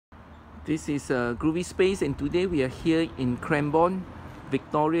This is Groovy Space, and today we are here in Cranbourne,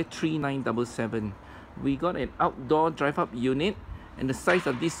 Victoria 3977. We got an outdoor drive-up unit, and the size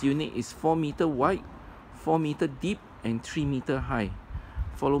of this unit is 4 meter wide, 4 meter deep, and 3 meter high.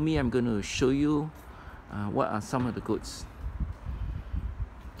 Follow me, I'm going to show you what are some of the goods.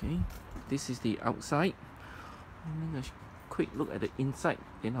 Okay, this is the outside. I'm going to quick look at the inside,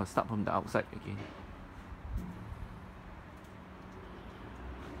 then I'll start from the outside again.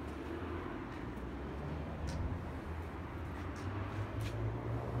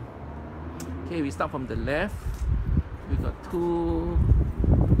 Okay, we start from the left. We got two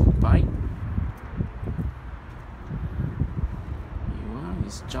bike. One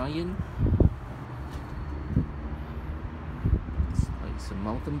is giant. It's a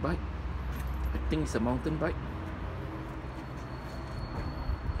mountain bike. I think it's a mountain bike.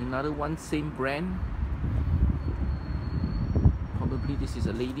 Another one, same brand. Probably this is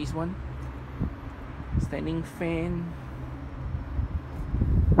a ladies one. Standing fan.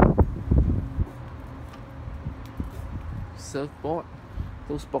 Surfboard.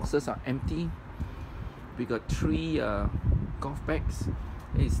 Those boxes are empty. We got three golf bags.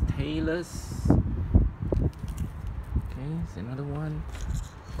 It's Taylor's. Okay, it's another one.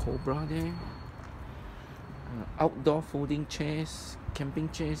 Cobra there. Outdoor folding chairs, camping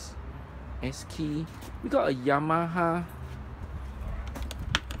chairs, S-key. We got a Yamaha.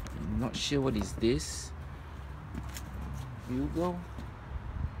 I'm not sure what is this. Bugle.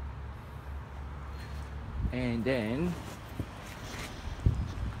 And then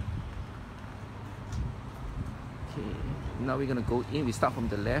now we're gonna go in. We start from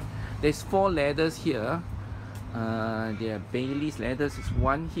the left. There's 4 ladders here. They are Bailey's ladders. It's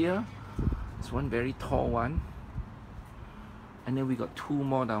one here. It's one very tall one. And then we got 2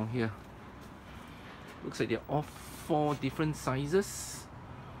 more down here. Looks like they're all 4 different sizes.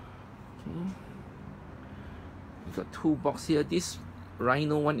 Okay. We got 2 boxes here. This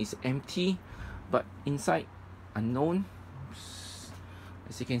Rhino one is empty, but inside unknown.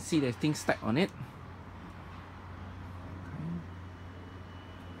 As you can see, there's things stacked on it.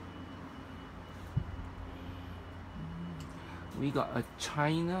 We got a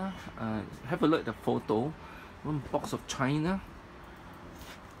China. Have a look at the photo. One box of China.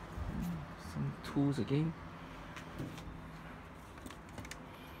 Some tools again.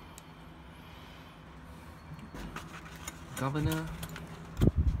 Governor.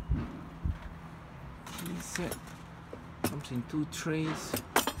 Tea set. Comes in 2 trays.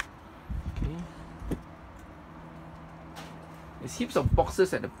 Okay. There's heaps of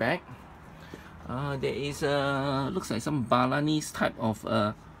boxes at the back. There is looks like some Balinese type of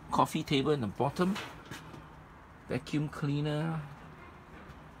coffee table in the bottom. Vacuum cleaner.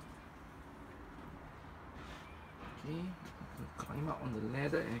 Okay, climb up on the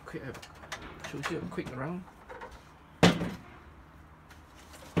ladder and show you a quick round.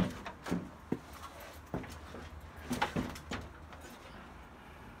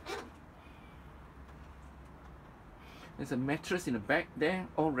 There's a mattress in the back there,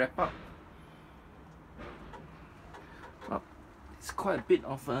 all wrapped up. It's quite a bit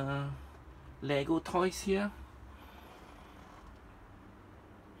of Lego toys here.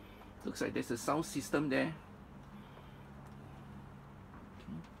 Looks like there's a sound system there.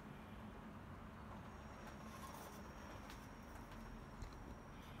 Okay.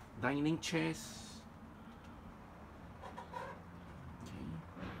 Dining chairs. Okay.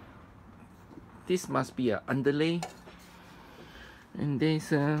 This must be an underlay. And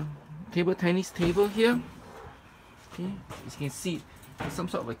there's a table tennis table here. Okay, as you can see, there's some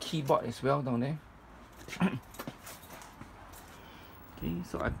sort of a keyboard as well down there. Okay,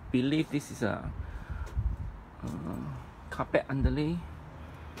 so I believe this is a carpet underlay.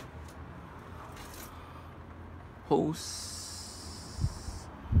 Hose.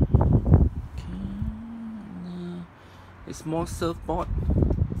 Okay, there's more surfboard.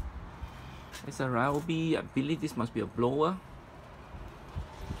 There's a Ryobi. I believe this must be a blower.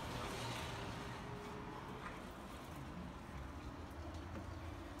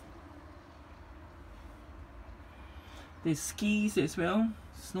 There's skis as well,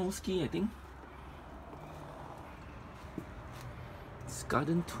 snow ski I think. There's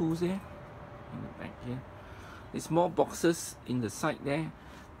garden tools there in the back here. There's more boxes in the side there.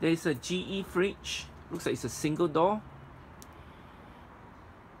 There's a GE fridge, looks like it's a single door.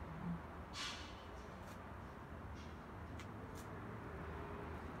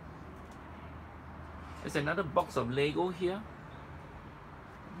 There's another box of Lego here.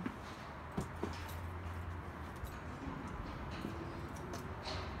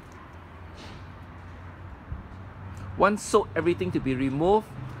 Once sold everything to be removed,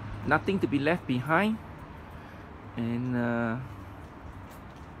 Nothing to be left behind. And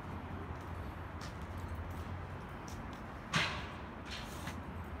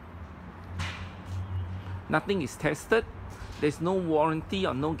nothing is tested. There's no warranty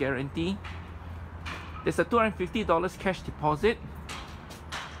or no guarantee. There's a $250 cash deposit,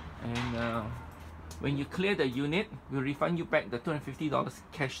 and when you clear the unit, we'll refund you back the $250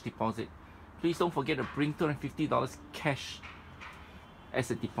 cash deposit. Please don't forget to bring $250 cash as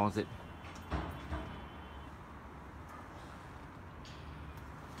a deposit.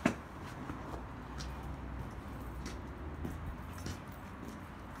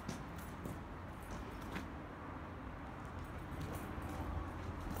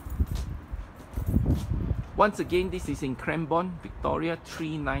 Once again, this is in Cranbourne, Victoria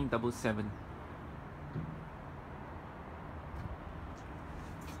 3977.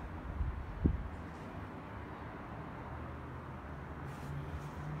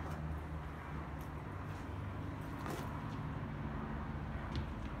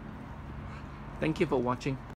 Thank you for watching.